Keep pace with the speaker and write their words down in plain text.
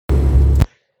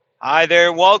Hi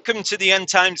there. Welcome to the End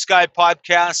Times Guy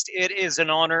podcast. It is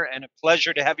an honor and a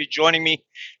pleasure to have you joining me.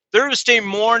 Thursday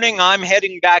morning, I'm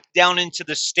heading back down into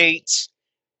the States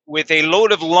with a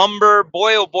load of lumber.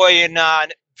 Boy, oh boy, in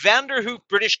Vanderhoof,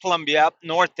 British Columbia, up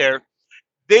north there,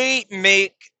 they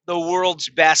make the world's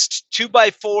best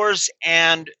 2x4s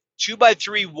and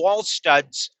 2x3 wall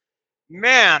studs.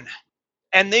 Man,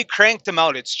 and they crank them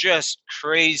out. It's just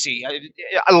crazy.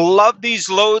 I love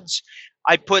these loads.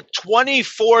 I put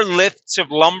 24 lifts of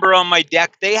lumber on my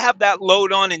deck. They have that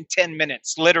load on in 10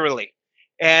 minutes, literally.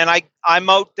 And I'm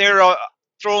out there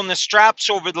throwing the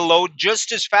straps over the load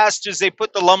just as fast as they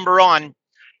put the lumber on.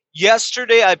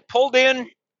 Yesterday, I pulled in,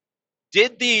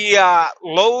 did the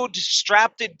load,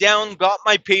 strapped it down, got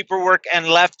my paperwork, and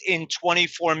left in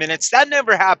 24 minutes. That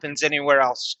never happens anywhere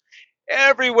else.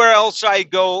 Everywhere else I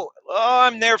go,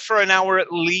 I'm there for an hour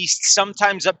at least,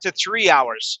 sometimes up to 3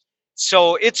 hours.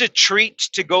 So it's a treat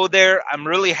to go there. I'm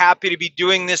really happy to be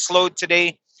doing this load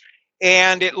today.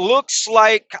 And it looks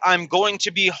like I'm going to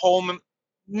be home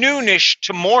noonish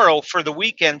tomorrow for the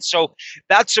weekend. So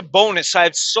that's a bonus. I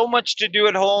have so much to do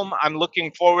at home. I'm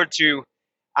looking forward to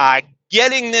uh,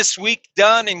 getting this week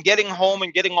done and getting home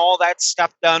and getting all that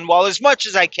stuff done. Well, as much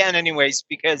as I can, anyways,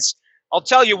 because I'll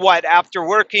tell you what, after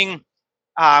working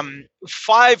 5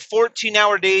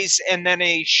 14-hour days and then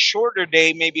a shorter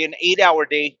day, maybe an 8-hour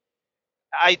day,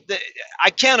 I I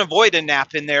can't avoid a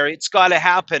nap in there. It's got to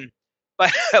happen,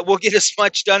 but we'll get as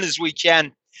much done as we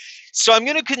can. So I'm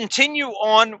going to continue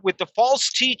on with the false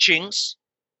teachings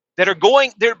that are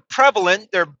going, they're prevalent,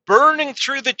 they're burning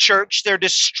through the church, they're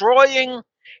destroying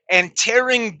and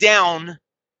tearing down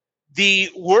the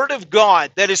word of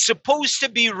God that is supposed to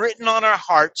be written on our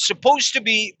hearts, supposed to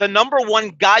be the number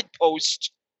one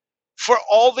guidepost for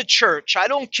all the church. I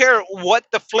don't care what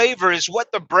the flavor is,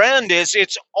 what the brand is,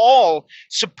 it's all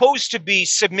supposed to be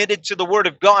submitted to the word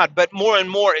of God, but more and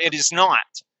more it is not.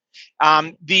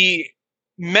 The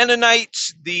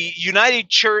Mennonites, the United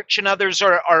Church, and others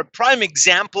are a prime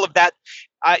example of that.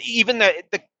 Even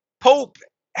the Pope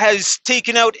has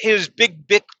taken out his big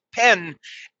pen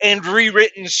and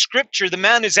rewritten scripture. The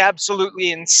man is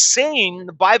absolutely insane.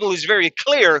 The Bible is very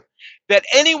clear that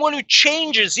anyone who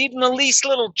changes even the least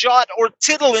little jot or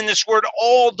tittle in this word,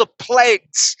 all the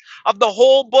plagues of the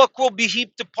whole book will be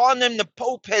heaped upon them. The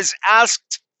Pope has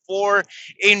asked for,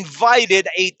 invited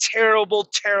a terrible,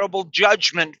 terrible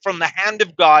judgment from the hand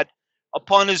of God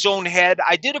upon his own head.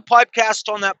 I did a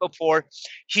podcast on that before.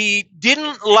 He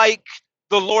didn't like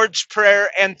the Lord's Prayer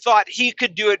and thought he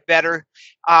could do it better.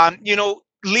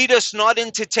 Lead us not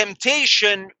into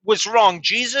temptation was wrong.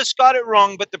 Jesus got it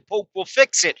wrong, but the Pope will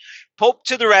fix it. Pope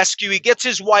to the rescue. He gets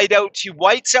his white out. He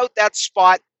whites out that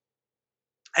spot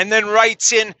and then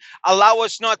writes in, allow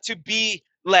us not to be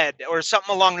led, or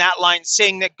something along that line,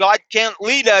 saying that God can't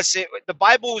lead us. The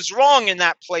Bible was wrong in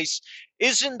that place.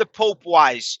 Isn't the Pope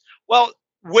wise? Well,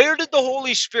 where did the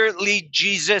Holy Spirit lead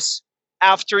Jesus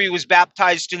after he was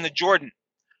baptized in the Jordan?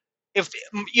 If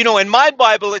in my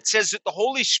Bible, it says that the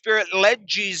Holy Spirit led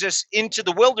Jesus into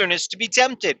the wilderness to be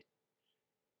tempted.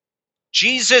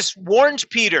 Jesus warned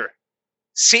Peter,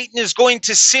 Satan is going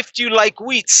to sift you like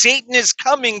wheat. Satan is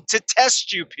coming to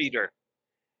test you, Peter.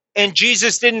 And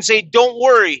Jesus didn't say, don't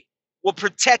worry, we'll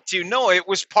protect you. No, it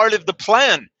was part of the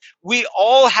plan. We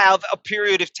all have a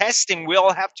period of testing. We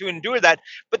all have to endure that.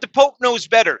 But the Pope knows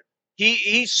better.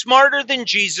 He's smarter than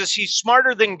Jesus. He's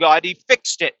smarter than God. He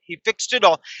fixed it. He fixed it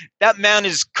all. That man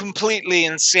is completely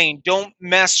insane. Don't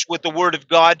mess with the word of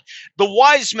God. The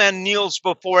wise man kneels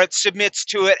before it, submits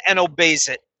to it, and obeys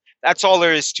it. That's all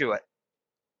there is to it.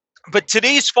 But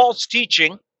today's false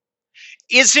teaching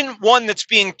isn't one that's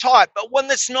being taught, but one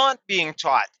that's not being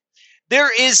taught. There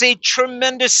is a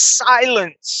tremendous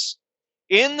silence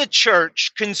in the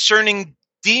church concerning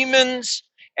demons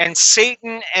and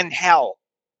Satan and hell.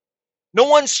 No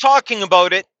one's talking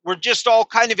about it. We're just all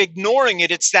kind of ignoring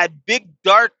it. It's that big,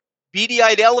 dark,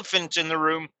 beady-eyed elephant in the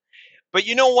room. But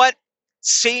you know what?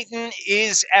 Satan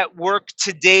is at work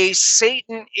today.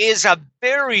 Satan is a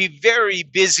very, very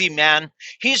busy man.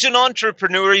 He's an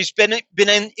entrepreneur. He's been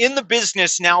in the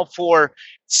business now for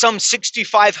some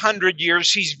 6,500 years.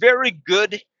 He's very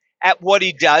good at what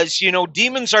he does.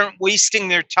 Demons aren't wasting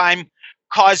their time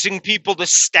causing people to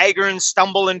stagger and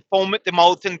stumble and foam at the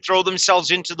mouth and throw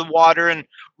themselves into the water and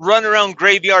run around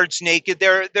graveyards naked.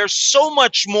 They're so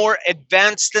much more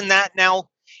advanced than that now.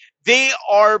 They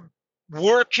are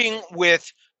working with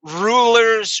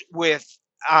rulers, with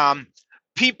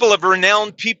people of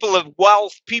renown, people of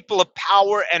wealth, people of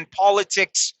power and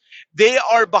politics. They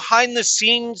are behind the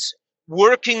scenes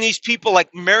working these people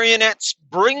like marionettes,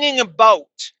 bringing about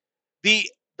the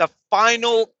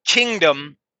final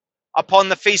kingdom upon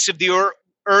the face of the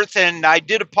earth. And I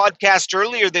did a podcast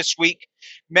earlier this week.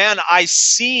 Man, I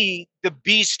see the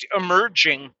beast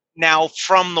emerging now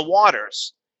from the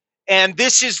waters. And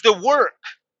this is the work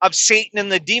of Satan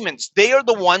and the demons. They are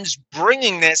the ones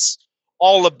bringing this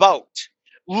all about.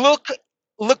 Look,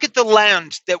 look at the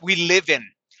land that we live in.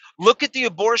 Look at the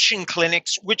abortion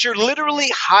clinics, which are literally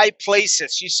high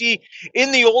places. You see,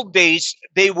 in the old days,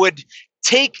 they would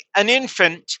take an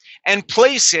infant and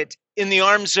place it in the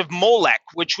arms of Molech,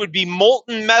 which would be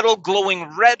molten metal glowing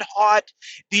red hot.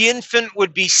 The infant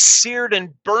would be seared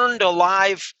and burned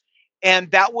alive,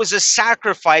 and that was a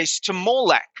sacrifice to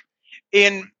Molech.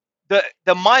 In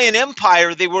the Mayan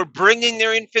Empire, they were bringing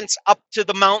their infants up to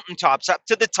the mountaintops, up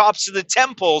to the tops of the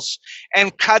temples,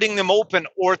 and cutting them open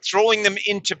or throwing them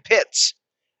into pits.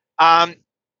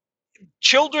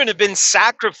 Children have been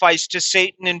sacrificed to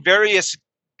Satan in various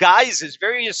guises,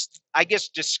 various, I guess,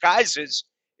 disguises,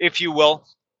 if you will,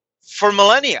 for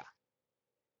millennia.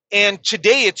 And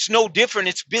today it's no different.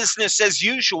 It's business as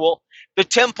usual. The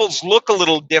temples look a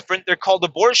little different. They're called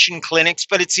abortion clinics,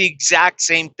 but it's the exact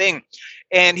same thing.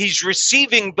 And he's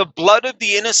receiving the blood of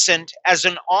the innocent as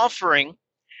an offering,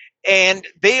 and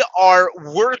they are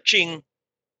working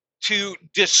to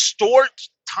distort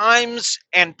times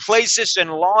and places and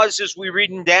laws, as we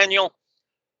read in Daniel.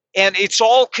 And it's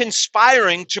all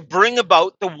conspiring to bring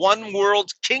about the one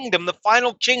world kingdom, the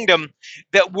final kingdom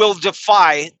that will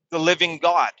defy the living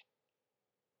God.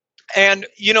 And,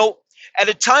 you know, at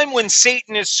a time when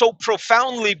Satan is so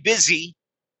profoundly busy,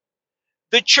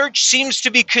 the church seems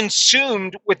to be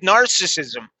consumed with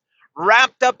narcissism,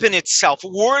 wrapped up in itself,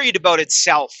 worried about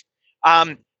itself,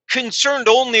 concerned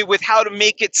only with how to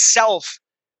make itself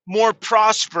more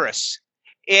prosperous.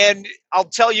 And I'll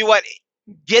tell you what,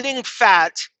 getting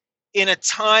fat in a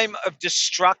time of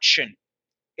destruction,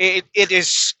 it is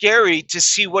scary to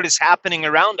see what is happening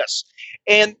around us.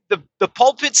 And the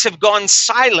pulpits have gone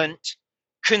silent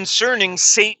concerning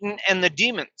Satan and the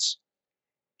demons.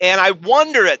 And I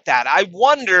wonder at that. I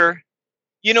wonder,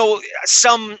 you know,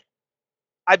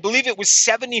 I believe it was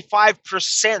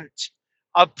 75%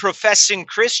 of professing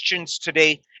Christians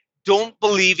today don't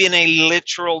believe in a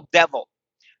literal devil.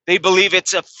 They believe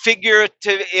it's a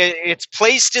figurative, it's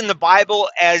placed in the Bible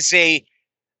as a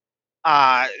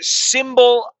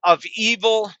symbol of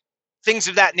evil, things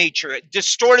of that nature.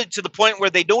 Distorted to the point where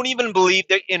they don't even believe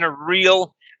they're in a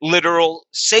real, literal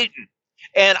Satan.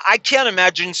 And I can't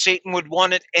imagine Satan would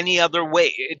want it any other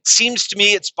way. It seems to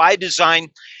me it's by design.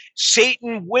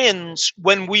 Satan wins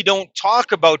when we don't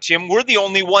talk about him. We're the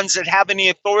only ones that have any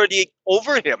authority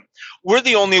over him. We're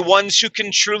the only ones who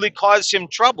can truly cause him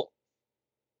trouble.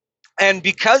 And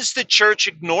because the church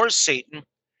ignores Satan,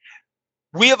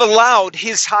 we have allowed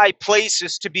his high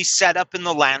places to be set up in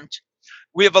the land.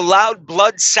 We have allowed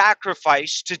blood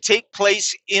sacrifice to take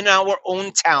place in our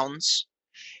own towns.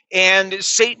 And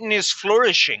Satan is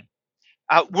flourishing.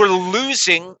 We're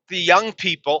losing the young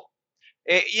people.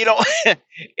 You know,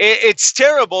 it's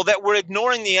terrible that we're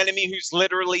ignoring the enemy who's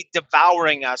literally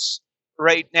devouring us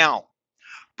right now.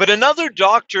 But another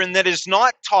doctrine that is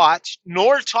not taught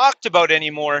nor talked about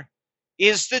anymore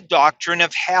is the doctrine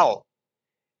of hell.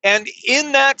 And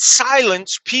in that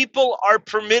silence, people are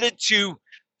permitted to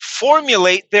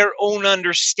formulate their own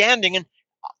understanding. And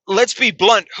let's be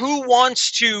blunt, who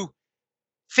wants to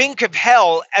think of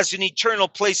hell as an eternal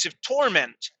place of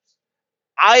torment?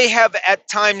 I have at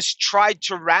times tried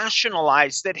to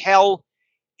rationalize that hell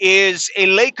is a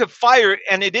lake of fire,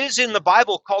 and it is in the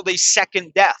Bible called a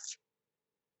second death.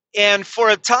 And for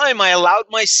a time, I allowed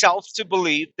myself to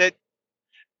believe that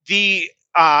the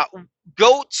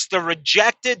goats, the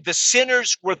rejected, the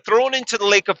sinners were thrown into the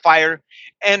lake of fire,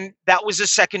 and that was a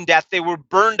second death. They were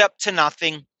burned up to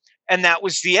nothing, and that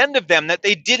was the end of them, that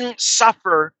they didn't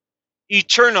suffer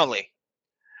eternally.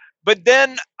 But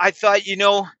then I thought, you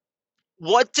know,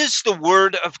 what does the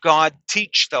Word of God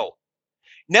teach, though?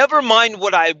 Never mind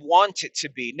what I want it to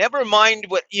be. Never mind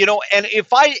what, you know, and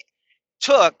if I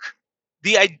took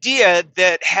the idea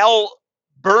that hell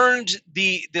burned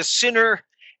the sinner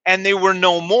and they were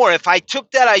no more, if I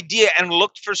took that idea and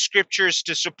looked for scriptures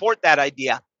to support that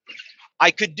idea,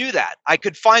 I could do that. I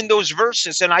could find those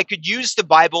verses and I could use the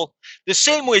Bible the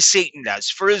same way Satan does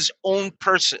for his own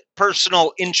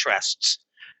personal interests.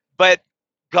 But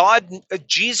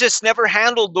Jesus never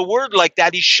handled the word like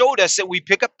that. He showed us that we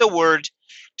pick up the word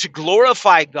to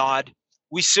glorify God.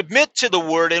 We submit to the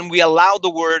word and we allow the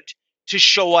word to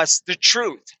show us the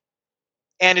truth.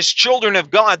 And as children of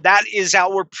God, that is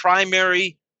our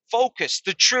primary focus,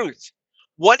 the truth.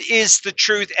 What is the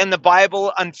truth? And the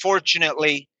Bible,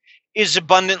 unfortunately, is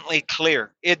abundantly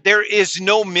clear. There is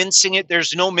no mincing it.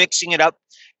 There's no mixing it up.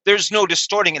 There's no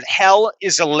distorting it. Hell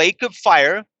is a lake of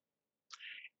fire,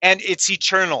 and it's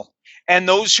eternal. And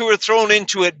those who are thrown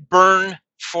into it burn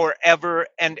forever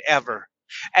and ever.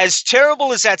 As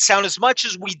terrible as that sounds, as much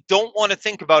as we don't want to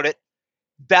think about it,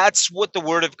 that's what the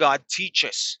Word of God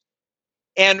teaches.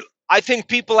 And I think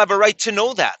people have a right to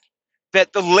know that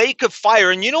the lake of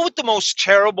fire, and you know what the most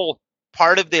terrible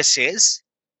part of this is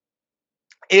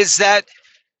that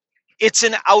it's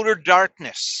an outer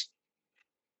darkness.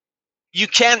 You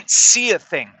can't see a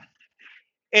thing.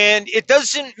 And it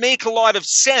doesn't make a lot of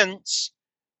sense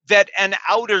that an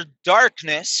outer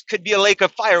darkness could be a lake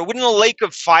of fire. Wouldn't a lake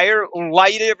of fire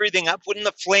light everything up? Wouldn't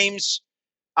the flames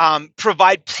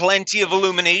provide plenty of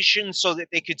illumination so that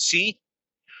they could see?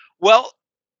 Well,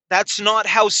 that's not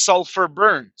how sulfur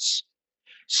burns.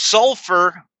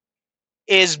 Sulfur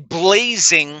is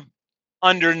blazing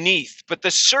underneath, but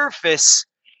the surface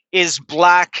is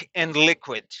black and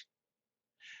liquid.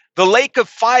 The lake of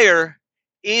fire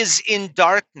is in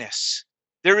darkness.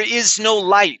 There is no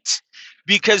light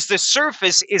because the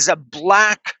surface is a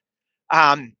black,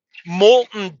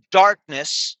 molten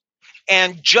darkness,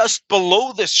 and just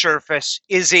below the surface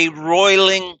is a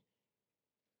roiling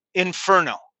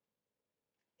inferno.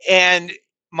 And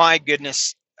my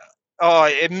goodness, oh,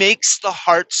 it makes the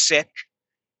heart sick.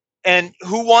 And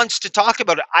who wants to talk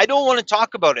about it? I don't want to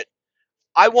talk about it.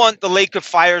 I want the lake of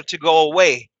fire to go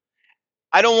away.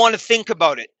 I don't want to think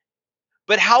about it.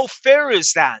 But how fair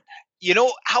is that? You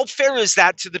know, how fair is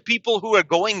that to the people who are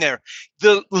going there?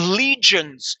 The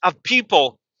legions of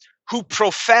people who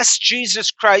profess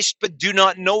Jesus Christ but do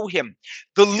not know him.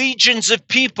 The legions of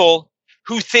people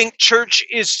who think church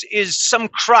is some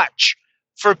crutch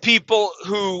for people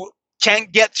who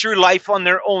can't get through life on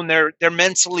their own. They're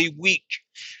mentally weak.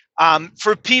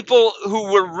 For people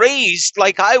who were raised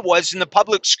like I was in the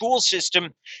public school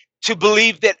system to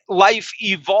believe that life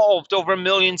evolved over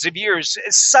millions of years.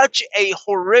 Such a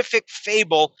horrific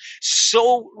fable,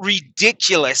 so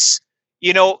ridiculous.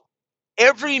 You know,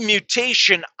 every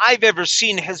mutation I've ever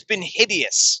seen has been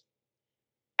hideous,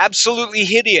 absolutely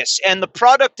hideous. And the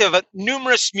product of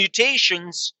numerous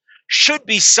mutations should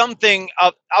be something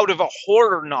out of a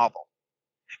horror novel.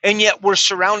 And yet we're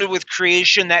surrounded with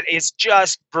creation that is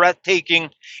just breathtaking,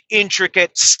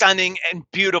 intricate, stunning, and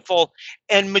beautiful,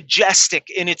 and majestic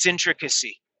in its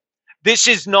intricacy. This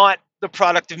is not the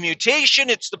product of mutation.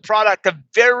 It's the product of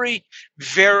very,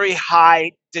 very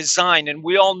high design. And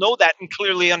we all know that and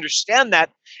clearly understand that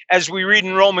as we read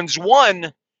in Romans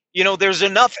 1. You know, there's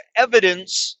enough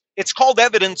evidence. It's called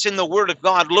evidence in the Word of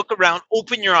God. Look around,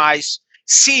 open your eyes,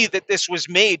 see that this was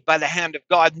made by the hand of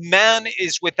God. Man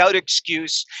is without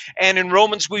excuse. And in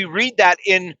Romans, we read that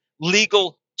in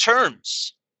legal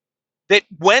terms, that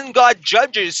when God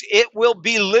judges, it will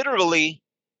be literally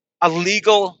a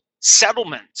legal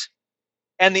settlement.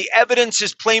 And the evidence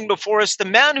is plain before us. The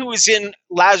man who was in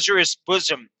Lazarus'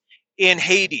 bosom in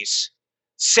Hades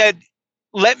said,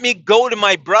 "Let me go to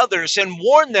my brothers and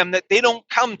warn them that they don't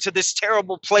come to this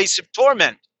terrible place of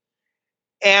torment."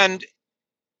 And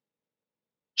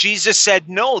Jesus said,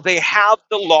 no, they have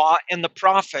the law and the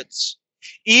prophets.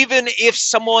 Even if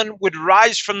someone would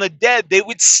rise from the dead, they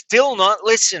would still not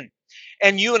listen.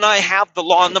 And you and I have the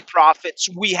law and the prophets.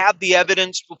 We have the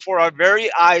evidence before our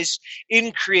very eyes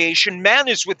in creation. Man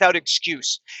is without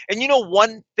excuse. And you know,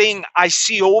 one thing I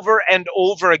see over and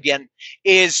over again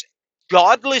is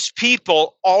godless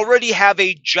people already have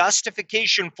a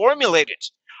justification formulated.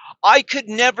 I could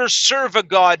never serve a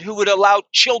God who would allow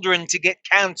children to get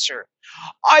cancer.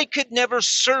 I could never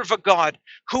serve a God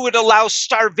who would allow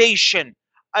starvation.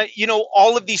 You know,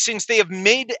 all of these things, they have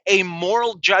made a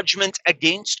moral judgment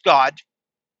against God.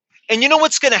 And you know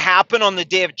what's going to happen on the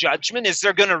day of judgment is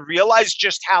they're going to realize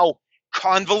just how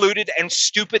convoluted and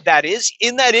stupid that is.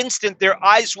 In that instant, their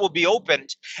eyes will be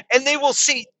opened and they will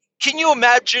see. Can you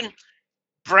imagine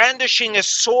brandishing a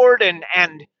sword and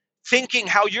thinking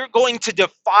how you're going to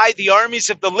defy the armies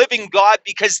of the living God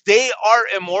because they are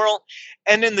immoral?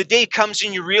 And then the day comes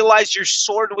and you realize your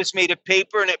sword was made of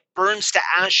paper and it burns to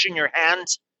ash in your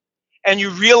hands. And you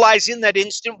realize in that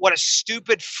instant what a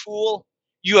stupid fool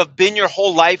you have been your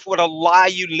whole life, what a lie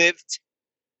you lived.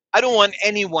 I don't want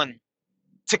anyone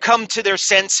to come to their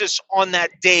senses on that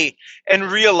day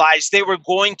and realize they were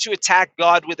going to attack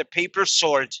God with a paper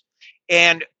sword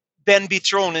and then be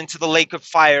thrown into the lake of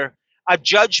fire, a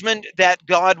judgment that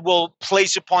God will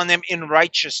place upon them in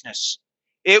righteousness.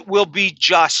 It will be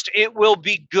just. It will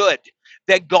be good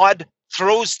that God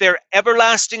throws their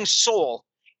everlasting soul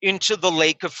into the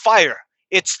lake of fire.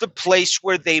 It's the place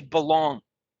where they belong.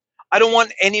 I don't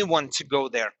want anyone to go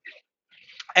there.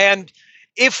 And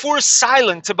if we're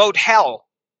silent about hell,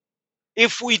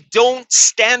 If we don't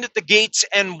stand at the gates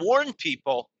and warn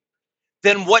people,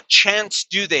 then what chance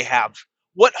do they have?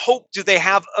 What hope do they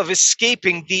have of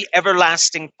escaping the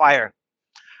everlasting fire?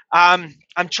 I'm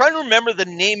trying to remember the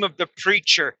name of the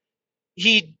preacher.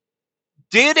 He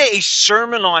did a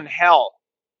sermon on hell,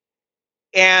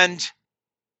 and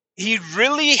he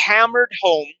really hammered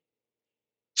home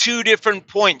two different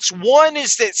points. One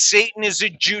is that Satan is a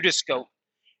Judas goat.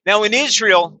 Now, in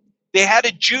Israel, they had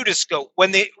a Judas goat.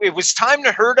 When it was time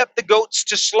to herd up the goats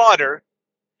to slaughter,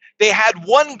 they had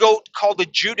one goat called a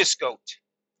Judas goat.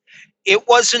 It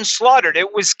wasn't slaughtered,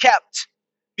 it was kept,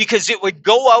 because it would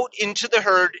go out into the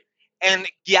herd and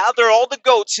gather all the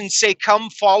goats and say, "Come,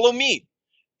 follow me."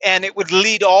 And it would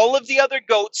lead all of the other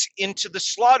goats into the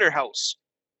slaughterhouse.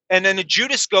 And then a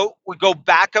Judas goat would go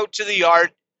back out to the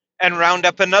yard and round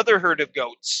up another herd of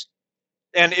goats.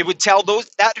 And it would tell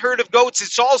that herd of goats,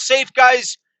 "It's all safe,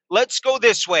 guys. Let's go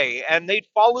this way." And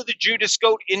they'd follow the Judas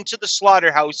goat into the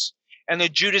slaughterhouse, and the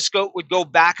Judas goat would go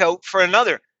back out for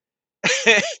another.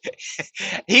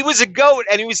 He was a goat,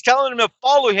 and he was telling them to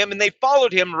follow him, and they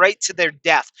followed him right to their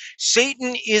death.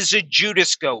 Satan is a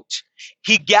Judas goat.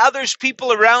 He gathers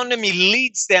people around him, he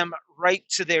leads them right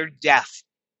to their death.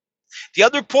 The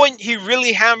other point he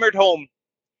really hammered home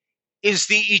is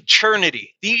the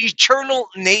eternal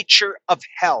nature of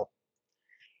hell.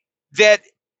 That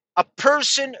a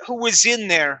person who was in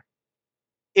there,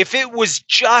 if it was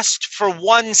just for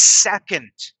 1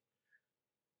 second,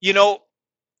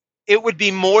 it would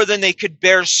be more than they could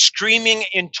bear, screaming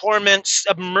in torment,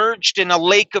 submerged in a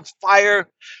lake of fire,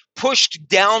 pushed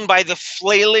down by the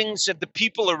flailings of the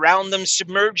people around them,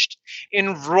 submerged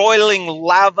in roiling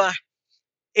lava.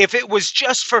 If it was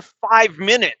just for 5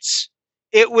 minutes,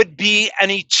 it would be an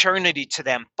eternity to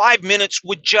them. 5 minutes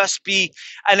would just be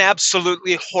an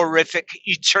absolutely horrific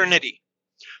eternity.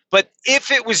 But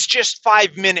if it was just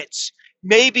 5 minutes,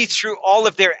 maybe through all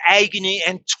of their agony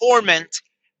and torment,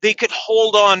 they could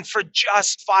hold on for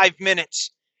just 5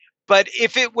 minutes. But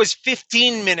if it was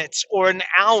 15 minutes or an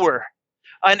hour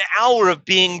of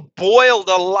being boiled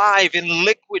alive in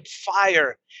liquid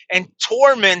fire and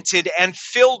tormented and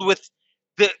filled with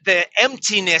the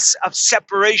emptiness of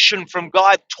separation from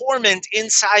God, torment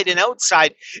inside and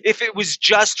outside, if it was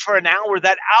just for an hour,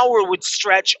 that hour would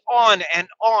stretch on and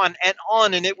on and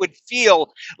on, and it would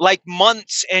feel like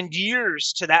months and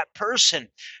years to that person.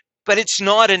 But it's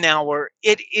not an hour.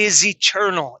 It is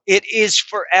eternal. It is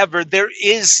forever. There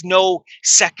is no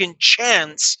second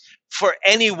chance for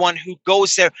anyone who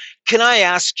goes there. Can I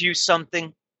ask you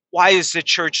something? Why is the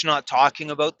church not talking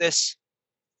about this?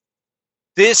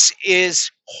 This is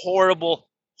horrible,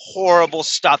 horrible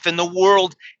stuff. And the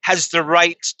world has the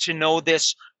right to know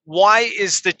this. Why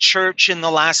is the church in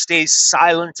the last days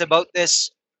silent about this?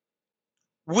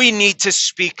 We need to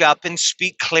speak up and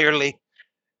speak clearly.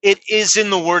 It is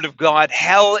in the Word of God.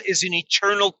 Hell is an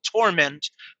eternal torment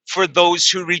for those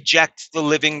who reject the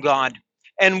living God.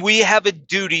 And we have a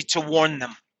duty to warn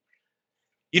them.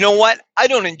 You know what? I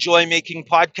don't enjoy making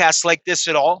podcasts like this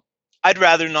at all. I'd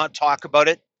rather not talk about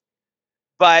it.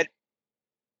 But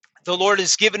the Lord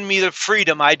has given me the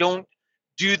freedom. I don't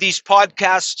do these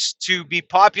podcasts to be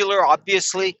popular,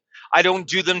 obviously. I don't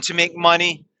do them to make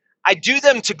money. I do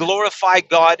them to glorify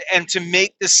God and to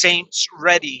make the saints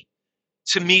ready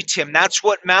to meet him. That's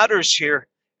what matters here,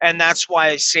 and that's why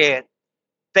I say it.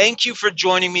 Thank you for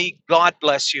joining me. God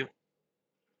bless you.